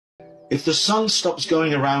If the sun stops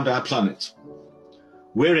going around our planet,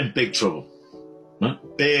 we're in big trouble, right?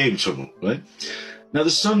 Big trouble, right? Now,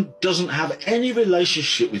 the sun doesn't have any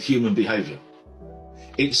relationship with human behavior.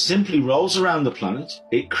 It simply rolls around the planet.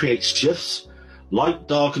 It creates shifts, light,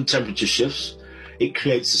 dark, and temperature shifts. It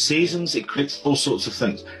creates the seasons. It creates all sorts of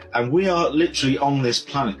things. And we are literally on this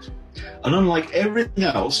planet. And unlike everything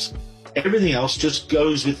else just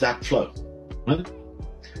goes with that flow, right?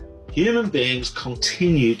 Human beings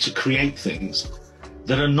continue to create things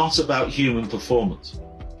that are not about human performance,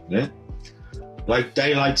 yeah? Like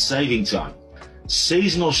daylight saving time,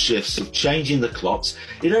 seasonal shifts of changing the clocks.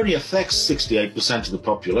 It only affects 68% of the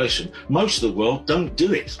population. Most of the world don't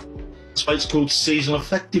do it. That's why it's called seasonal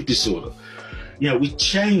affective disorder. You know, we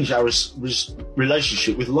change our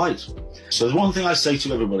relationship with light. So the one thing I say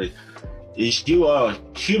to everybody is you are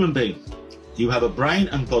a human being. You have a brain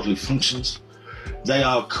and bodily functions. They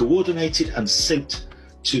are coordinated and synced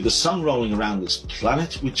to the sun rolling around this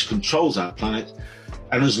planet, which controls our planet.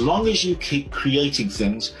 And as long as you keep creating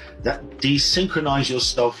things that desynchronize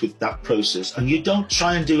yourself with that process, and you don't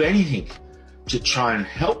try and do anything to try and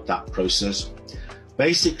help that process,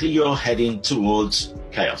 basically you're heading towards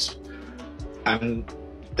chaos. And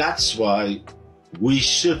that's why we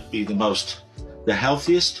should be the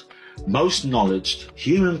healthiest, most knowledgeable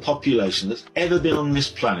human population that's ever been on this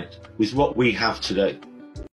planet with what we have today.